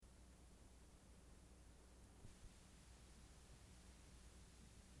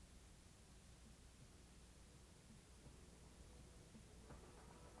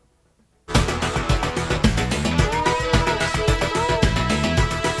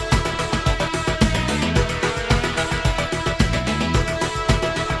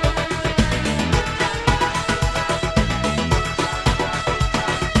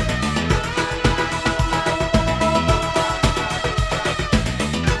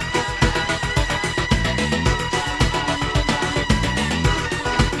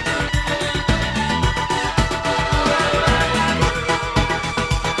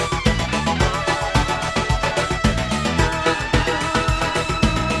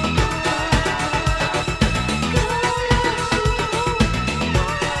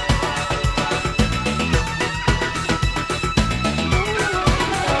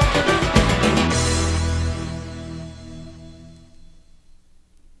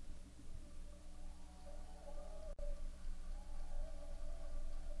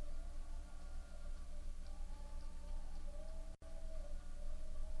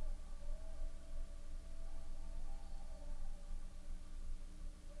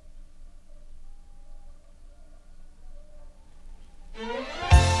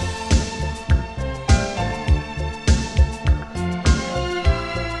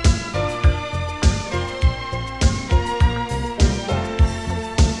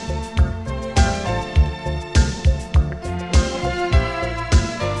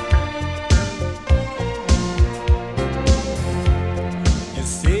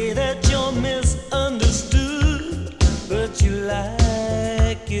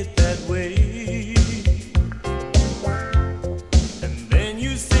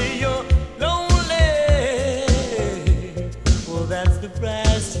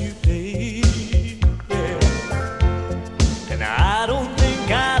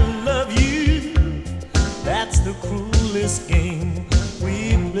this game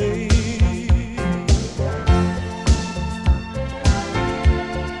we play.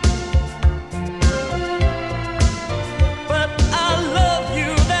 But I love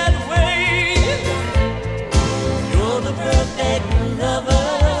you that way. You're the perfect lover.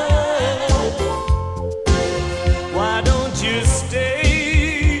 Why don't you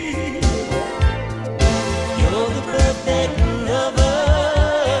stay? You're the perfect lover.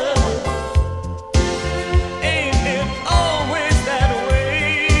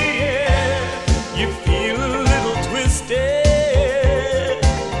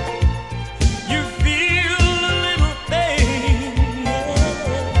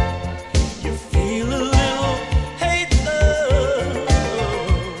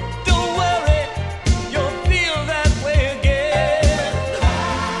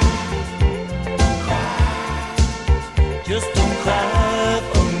 Just don't cry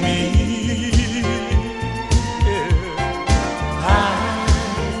for me. Cry,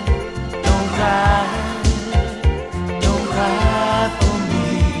 don't cry, don't cry for me.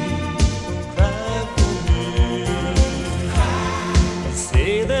 Cry for me. You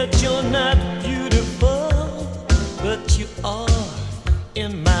say that you're not beautiful, but you are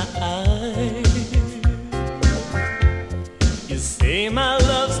in my eyes. You say my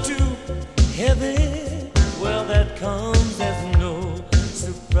love's too heavy. Well, that comes as no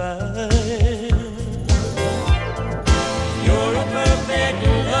surprise. You're a perfect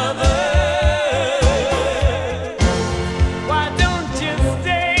lover. Why don't you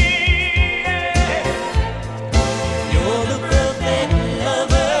stay? You're the perfect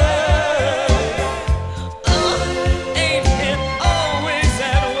lover. Oh, ain't it always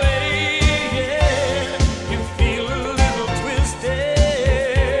that way? Yeah, you feel a little twisted.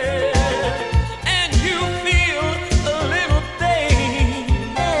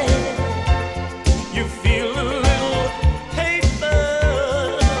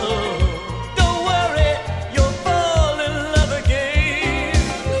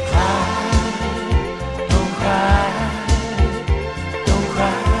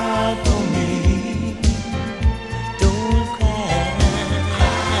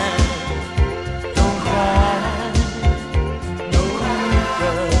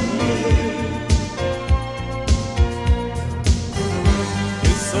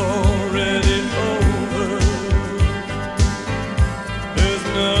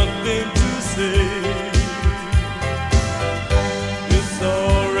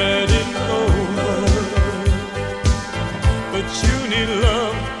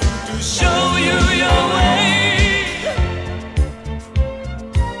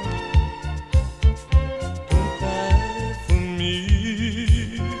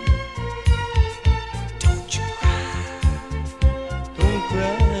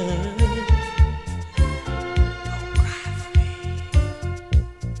 Cry.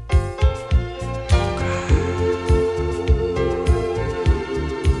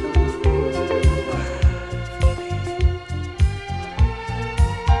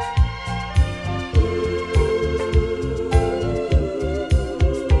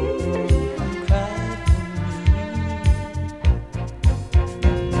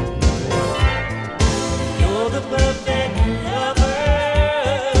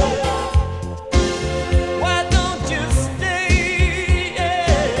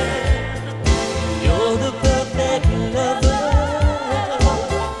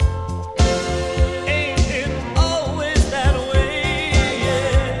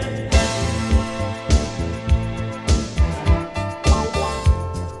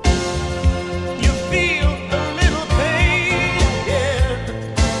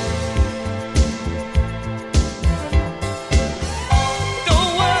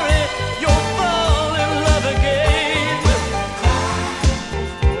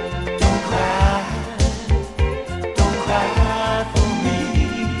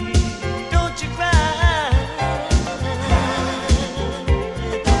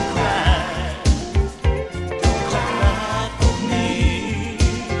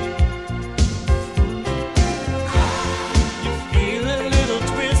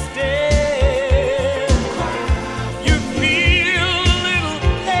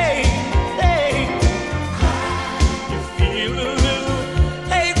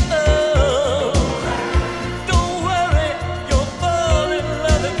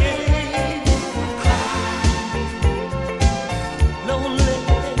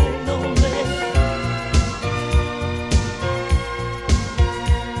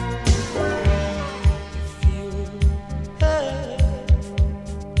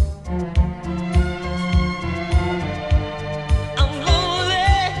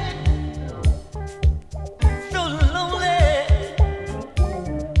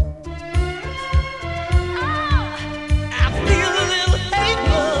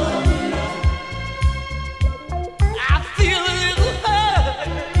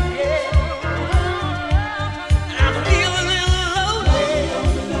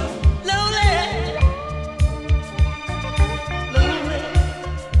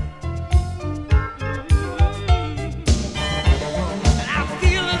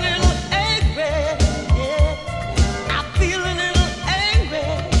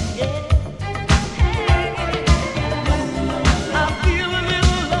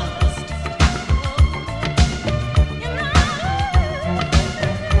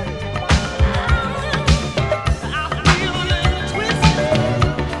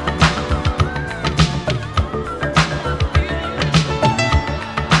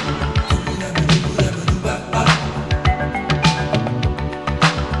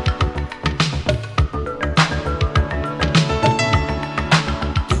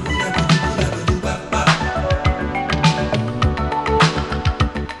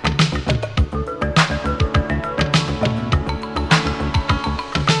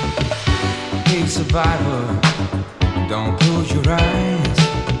 Hey survivor, don't close your eyes.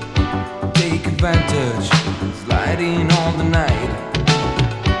 Take advantage, sliding all the night.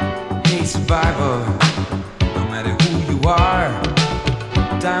 Hey survivor, no matter who you are,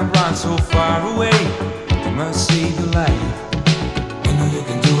 time runs so far away. You must save your life. You know you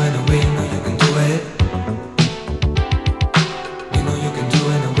can do it, and we know you can do it. You know you can do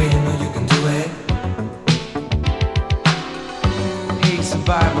it, and we know you can do it. Hey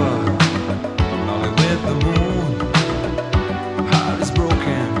survivor, lonely with the moon. Heart is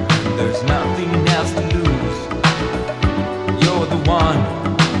broken, there's nothing else to lose. You're the one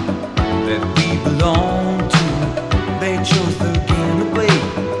that we belong to. They chose the game to play,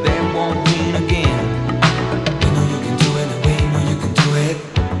 they won't win again. We know you can do it, and we know you can do it.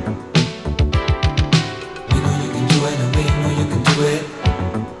 We know you can do it, and we know you can do it.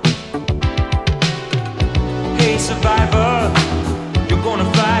 Hey survivor, you're gonna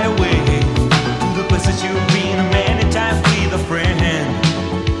fly away to the places you've been many times with a friend.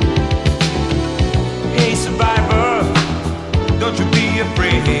 Hey survivor, don't you be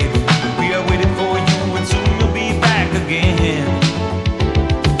afraid. We are waiting for you and soon you'll be back again.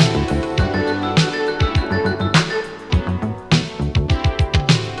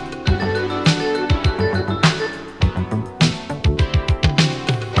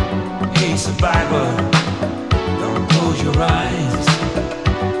 Hey survivor, don't close your eyes.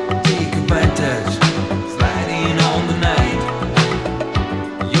 Take advantage, sliding on the night.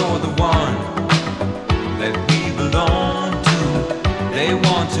 You're the one that we belong to. They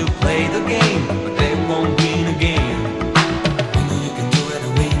want to play the game, but they won't win again. We know you can do it,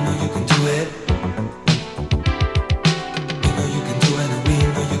 and we know you can do it. We know you can do it, and we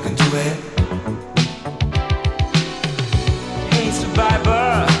know you can do it. Hey survivor,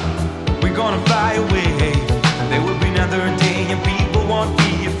 we're gonna fly away. There will be another day and people won't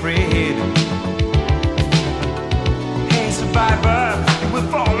be afraid. Hey survivor, you will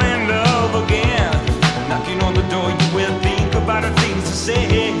fall in love again. Knocking on the door, you will think about the things to say.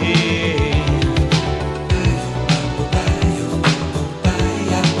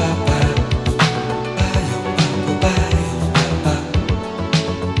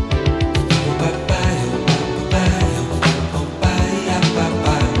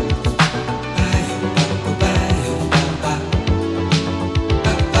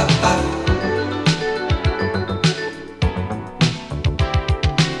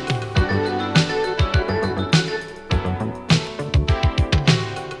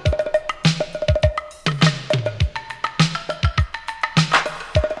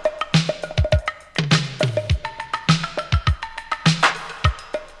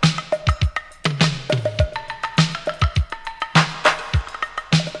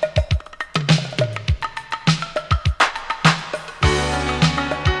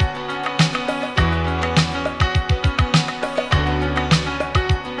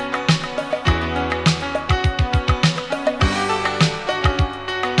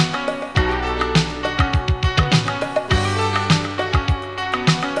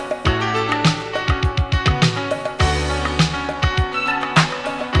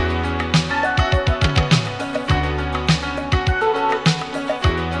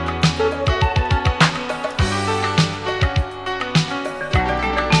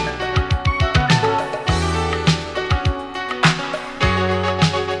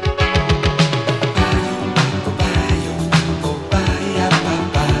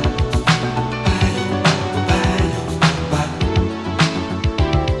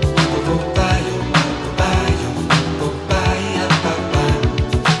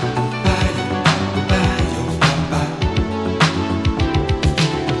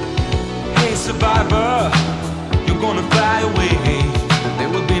 Survivor, you're gonna fly away. There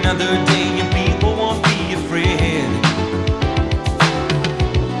will be another day and people won't be afraid.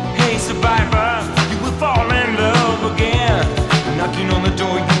 Hey survivor, you will fall in love again. Knocking on the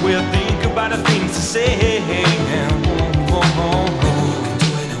door, you will think about the things to say.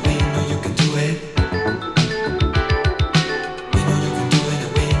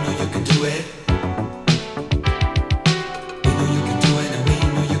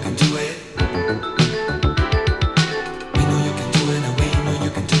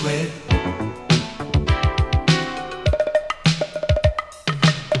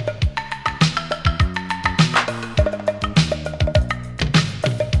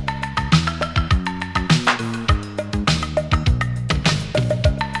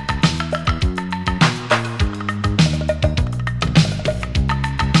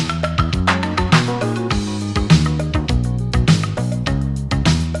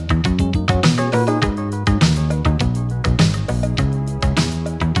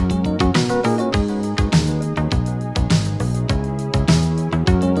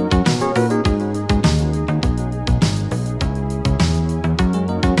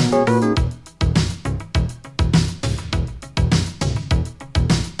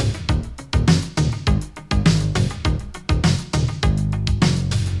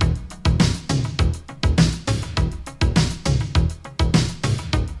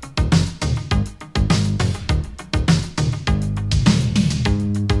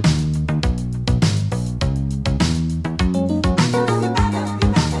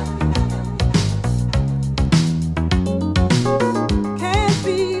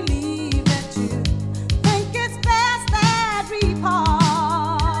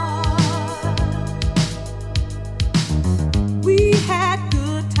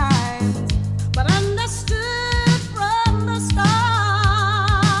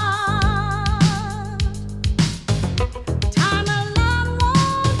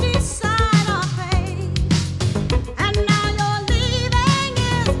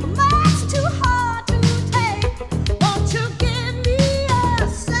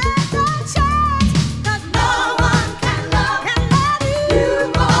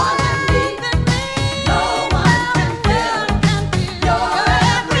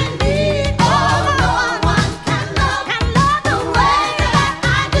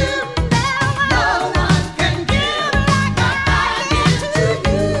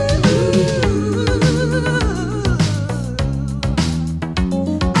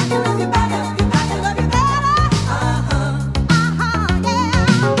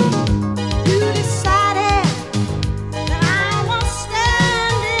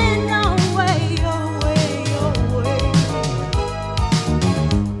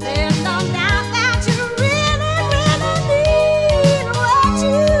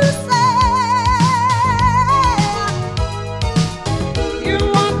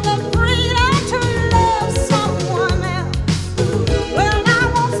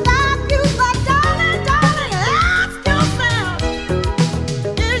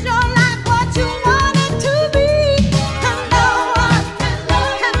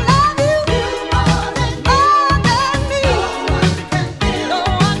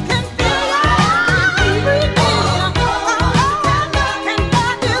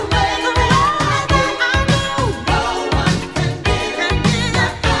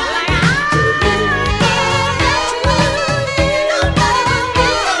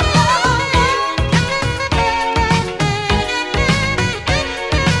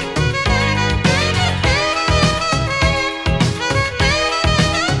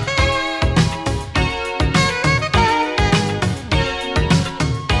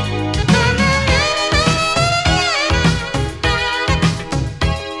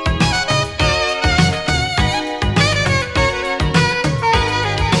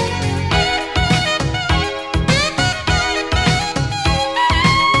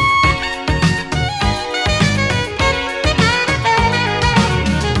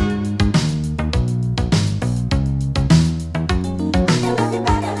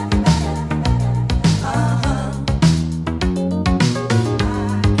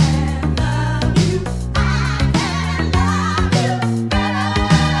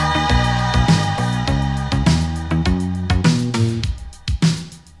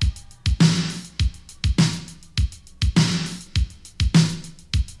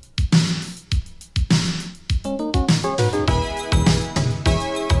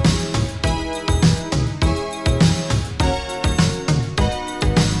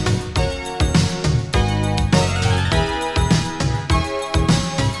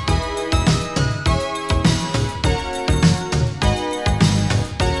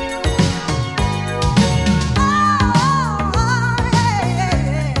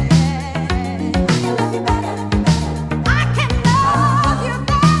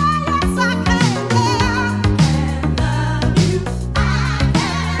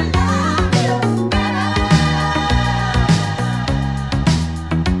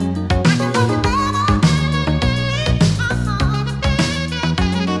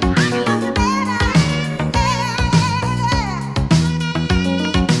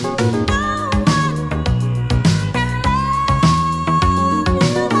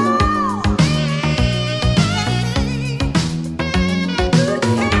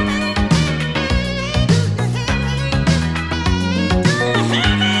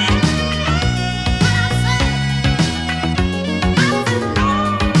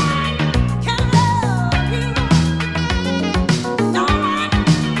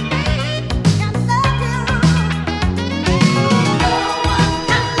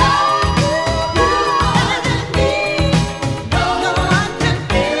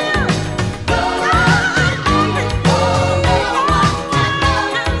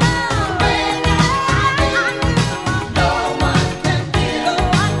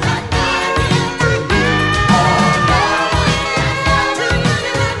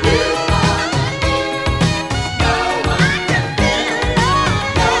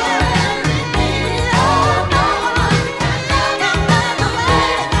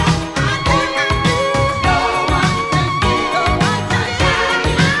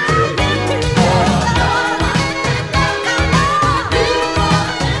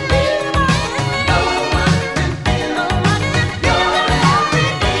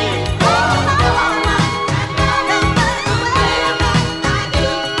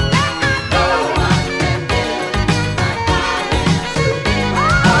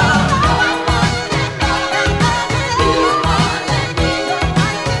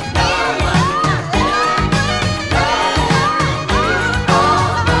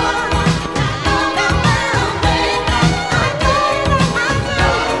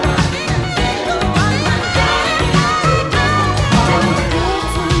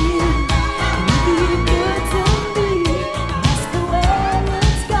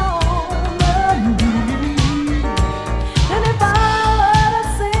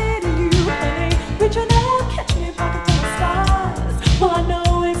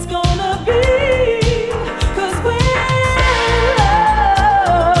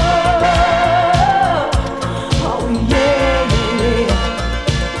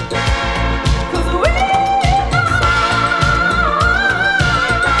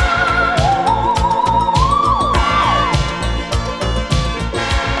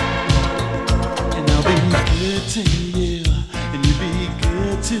 to you, and you be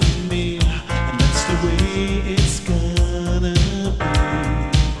good to me, and that's the way it's gonna be.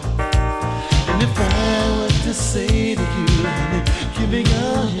 And if I were to say to you, honey, give me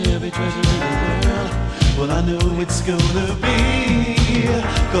your every treasure in the world, well, I know it's gonna be,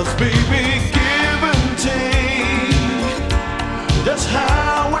 'cause baby, give and take, that's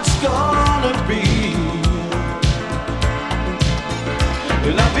how it's gonna be.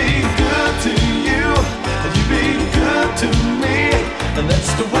 And I'll be good to you, and you be good to me, and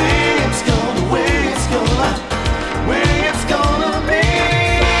that's the way it's gonna, way it's gonna be.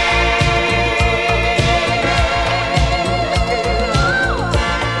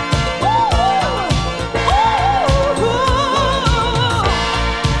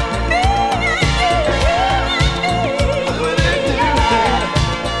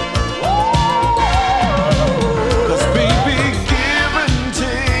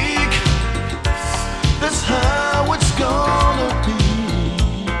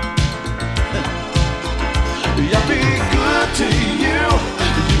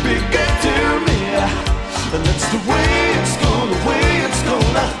 And that's the way it's gonna, way it's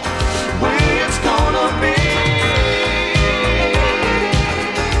gonna, way it's gonna be.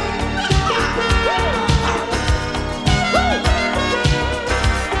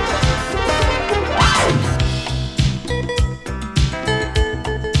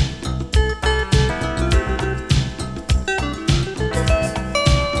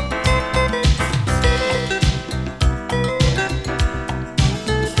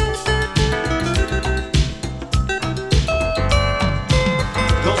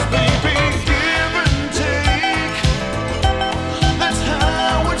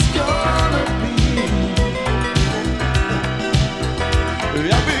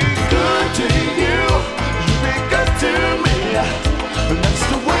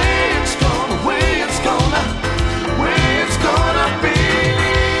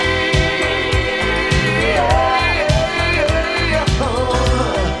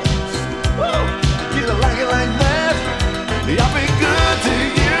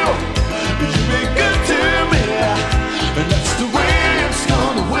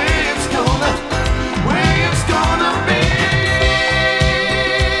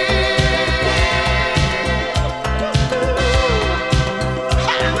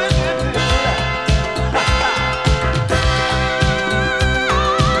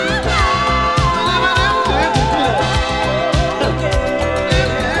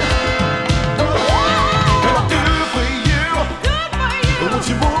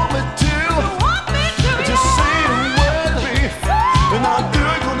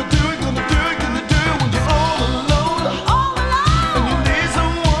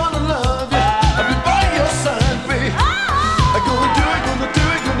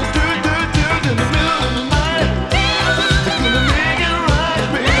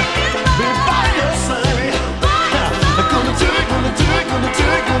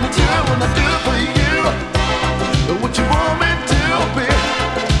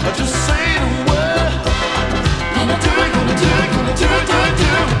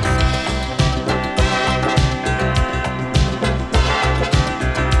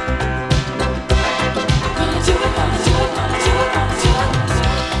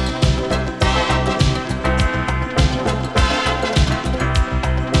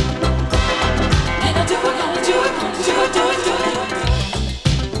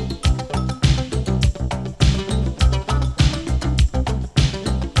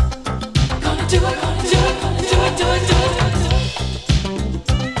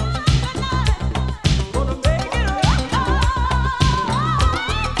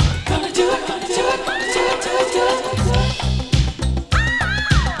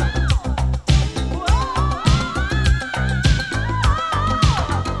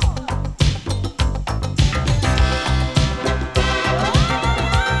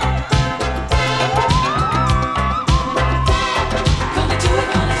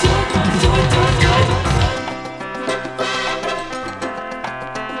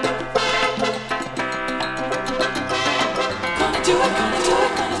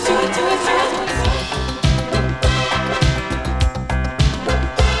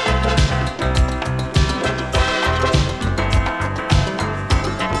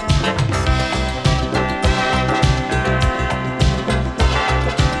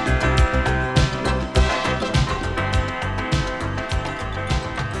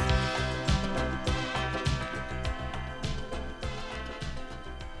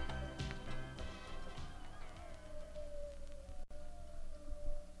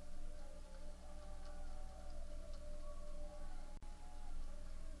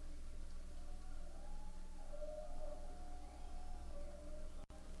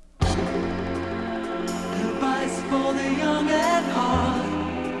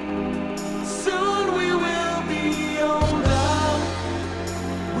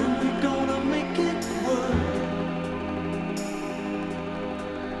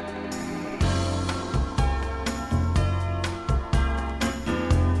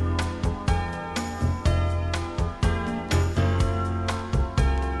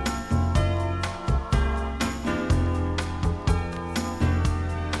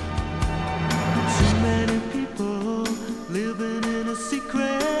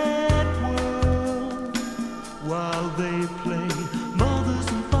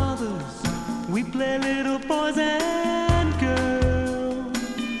 play little boys and girls.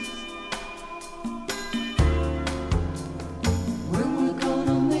 When we're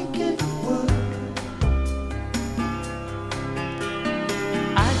gonna make it work.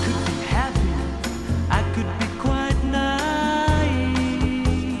 I could be happy, I could be quite naive.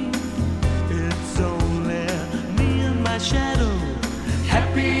 It's only me and my shadow,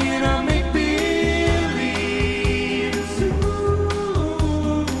 happy in a make-believe.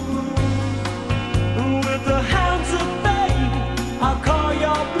 With the hounds of fate, I'll call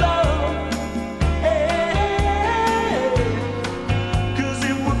your bluff. Hey, 'cause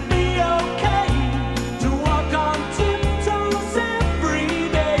it would be okay to walk on tiptoes every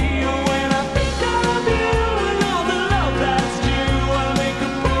day. When I think of you and all the love that's due, I'll make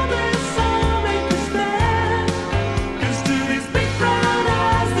a promise, I'll make a stand. 'Cause to these big brown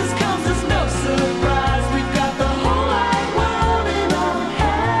eyes, this comes as no surprise. We've got the whole wide world in our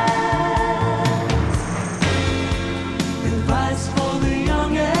hands. Advice for the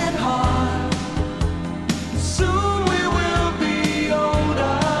young at heart. Soon we will be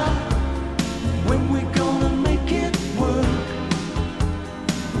older. When we're gonna make it work.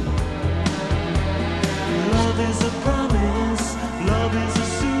 Love is a promise, love is a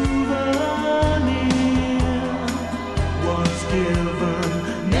souvenir. Once given,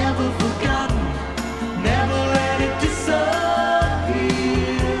 never forgotten, never let it disappear.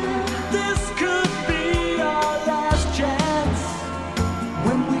 This could be our last chance.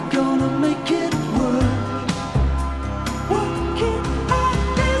 When we're gonna make it work. Working out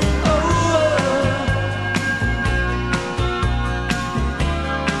is over.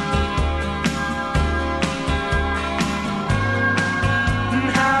 And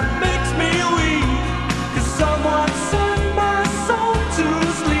how it makes me weak, 'cause someone sent my soul to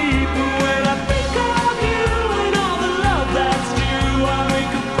sleep. And when I think of you and all the love that's due, I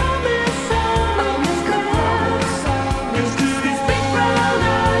make a promise, I'll make a promise. 'Cause to these big brown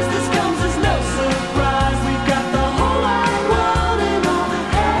eyes, this comes as no surprise. We've got the whole wide world in our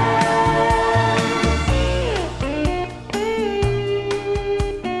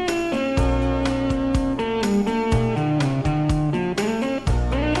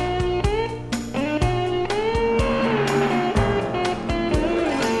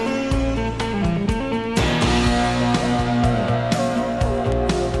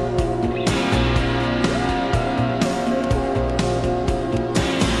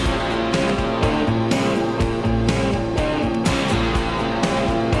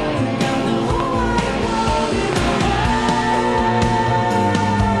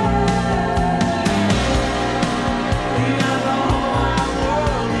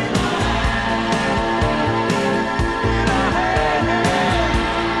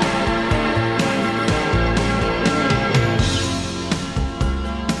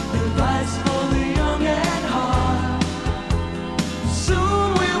Advice for the young at heart. Soon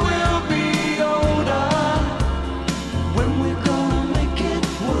we will be older. When we're gonna make it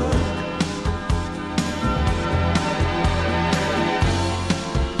work.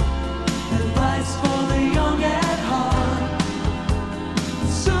 Advice for the young at heart.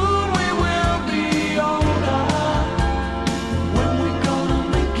 Soon we will be older. When we're gonna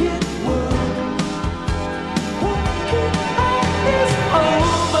make it work. Working out is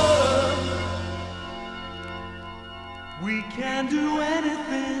over. We can do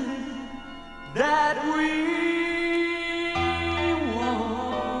anything that we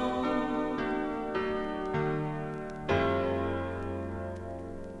want.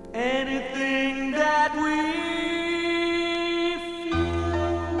 Anything that we feel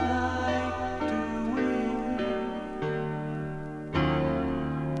like doing.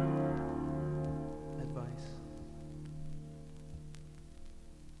 Advice.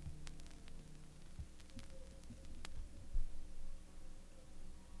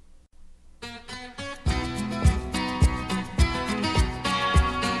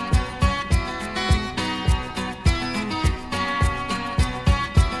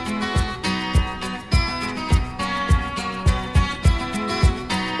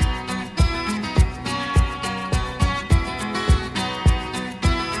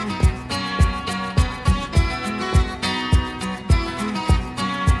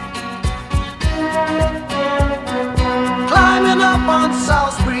 Climbing up on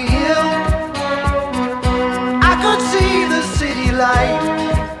Salisbury Hill, I could see the city light.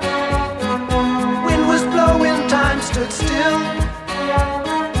 Wind was blowing, time stood still.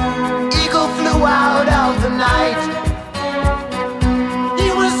 Eagle flew out of the night. He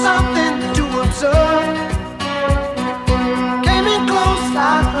was something to observe. Came in close,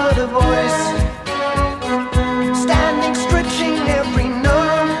 I heard a voice, standing, stretching every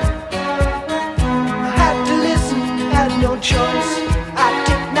nerve.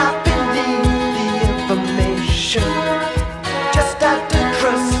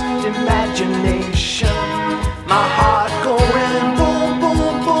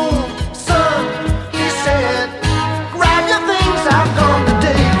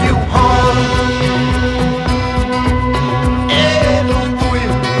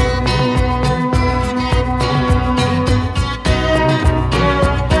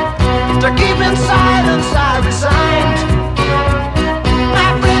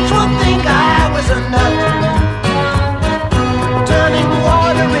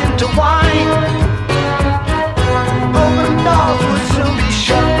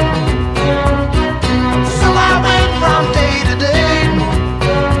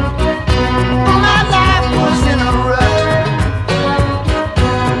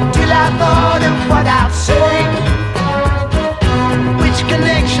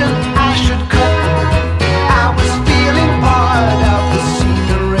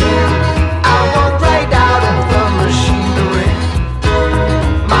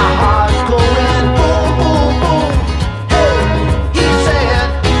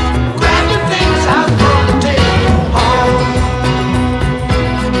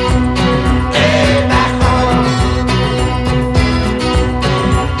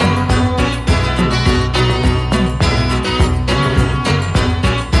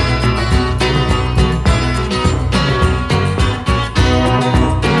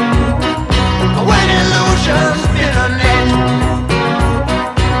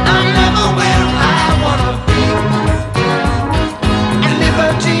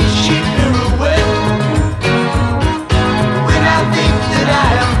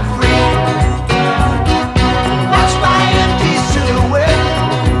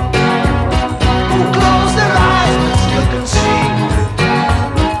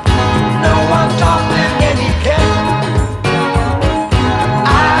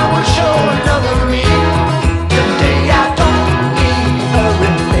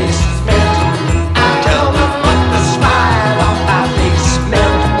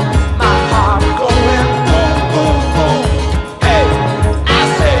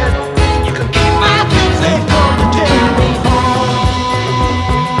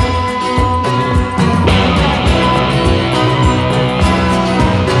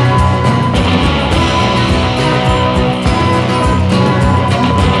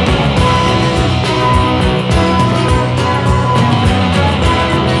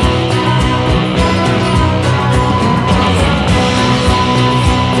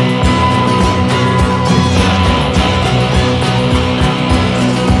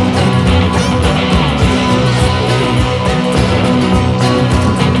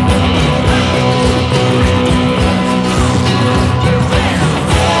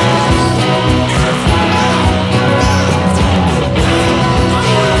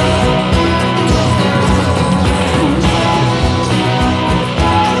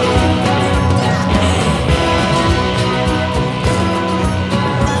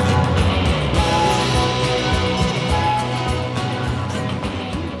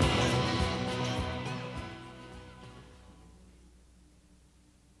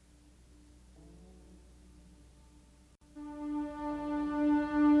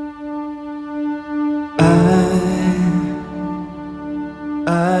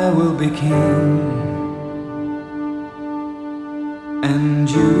 king, and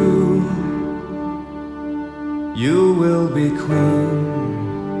you will be queen.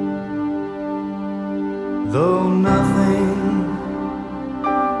 Though nothing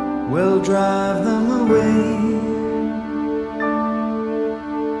will drive them away,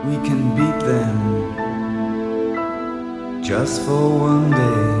 we can beat them just for one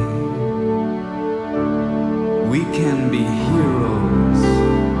day. We can be heroes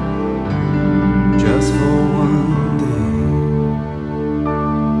just for one day.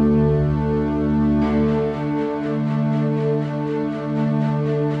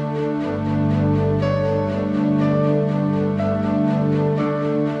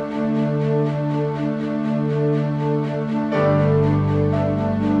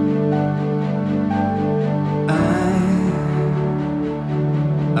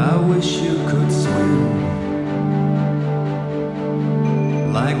 I wish you could swim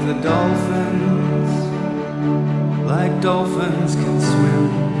like the dolphins, like dolphins can swim.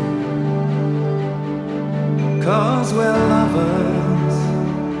 'Cause we're lovers,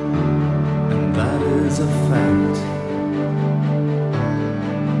 and that is a fact.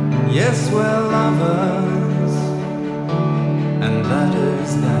 Yes, we're lovers, and that is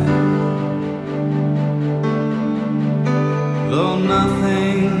that. Though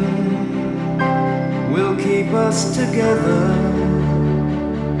nothing will keep us together,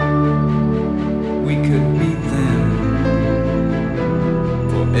 we could beat them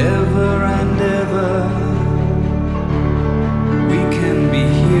forever and ever. We can be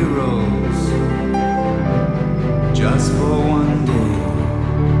heroes just for one day.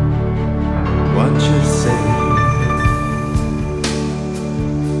 What you say?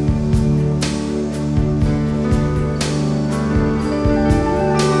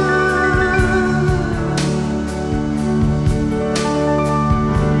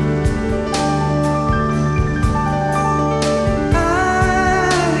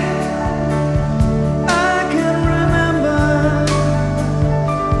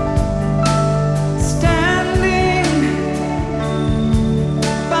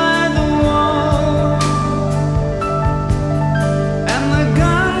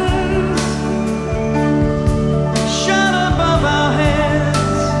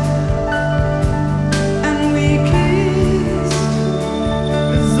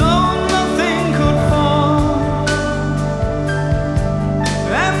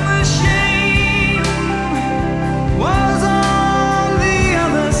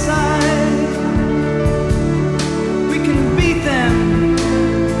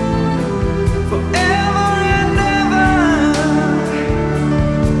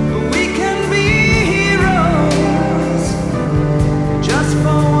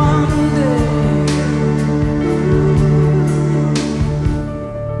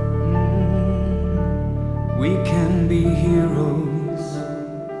 We can be heroes.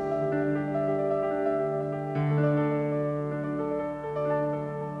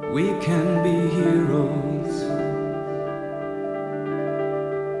 We can be heroes.